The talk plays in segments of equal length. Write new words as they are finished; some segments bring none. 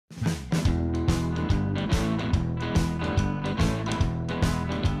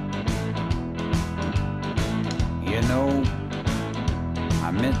You know,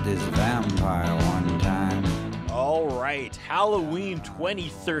 I met this vampire one time. All right, Halloween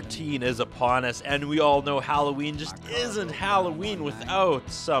 2013 is upon us, and we all know Halloween just isn't Halloween without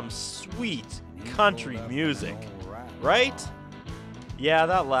some sweet country music, right? Yeah,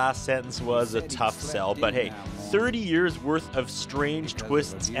 that last sentence was a tough sell, but hey, 30 years worth of strange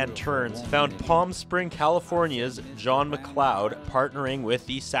twists and turns found Palm Spring, California's John McLeod partnering with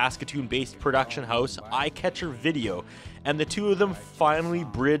the Saskatoon-based production house Eyecatcher Video, and the two of them finally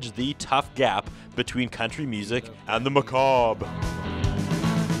bridged the tough gap between country music and the macabre.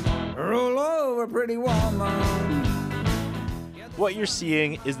 Roll over, pretty woman. What you're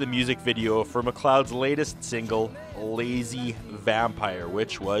seeing is the music video for McLeod's latest single, Lazy Vampire,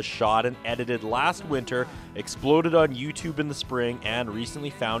 which was shot and edited last winter, exploded on YouTube in the spring, and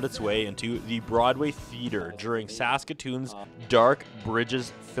recently found its way into the Broadway Theatre during Saskatoon's Dark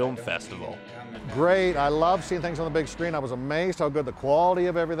Bridges Film Festival. Great. I love seeing things on the big screen. I was amazed how good the quality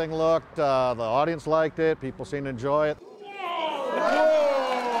of everything looked. The audience liked it. People seemed to enjoy it.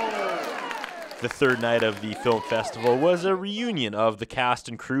 The third night of the film festival was a reunion of the cast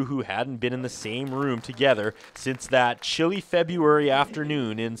and crew who hadn't been in the same room together since that chilly February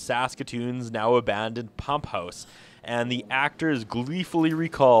afternoon in Saskatoon's now abandoned pump house, and the actors gleefully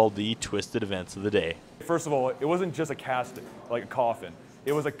recalled the twisted events of the day. First of all, it wasn't just a casting, like a coffin.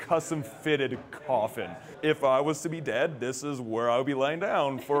 It was a custom-fitted coffin. If I was to be dead, this is where I would be lying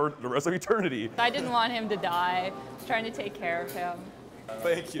down for the rest of eternity. I didn't want him to die. I was trying to take care of him.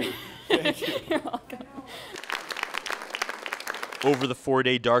 Thank you. Thank you. You're welcome. Over the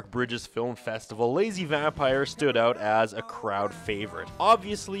 4-day Dark Bridges Film Festival, Lazy Vampire stood out as a crowd favorite,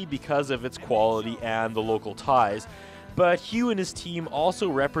 obviously because of its quality and the local ties. But Hugh and his team also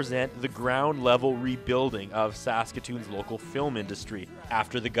represent the ground-level rebuilding of Saskatoon's local film industry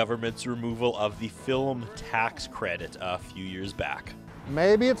after the government's removal of the film tax credit a few years back.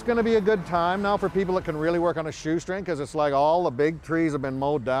 Maybe it's going to be a good time now for people that can really work on a shoestring, because it's like all the big trees have been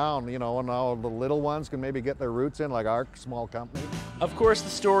mowed down, you know, and now the little ones can maybe get their roots in, like our small company. Of course, the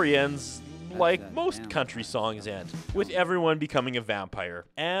story ends like most country songs end, with everyone becoming a vampire.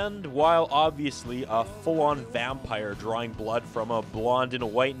 And while obviously a full-on vampire drawing blood from a blonde in a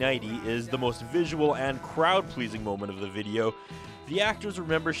white nightie is the most visual and crowd-pleasing moment of the video, the actors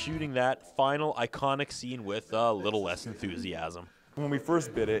remember shooting that final iconic scene with a little less enthusiasm. When we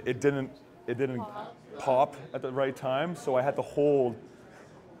first bit it, it didn't pop at the right time, so I had to hold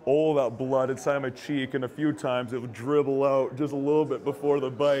all that blood inside my cheek, and a few times it would dribble out just a little bit before the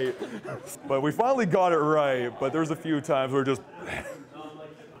bite. But we finally got it right, but there's a few times where just,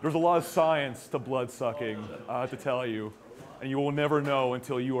 there's a lot of science to blood sucking, I have to tell you, and you will never know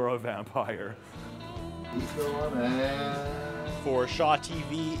until you are a vampire. For Shaw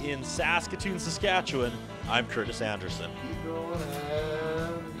TV in Saskatoon, Saskatchewan, I'm Curtis Anderson. Keep going.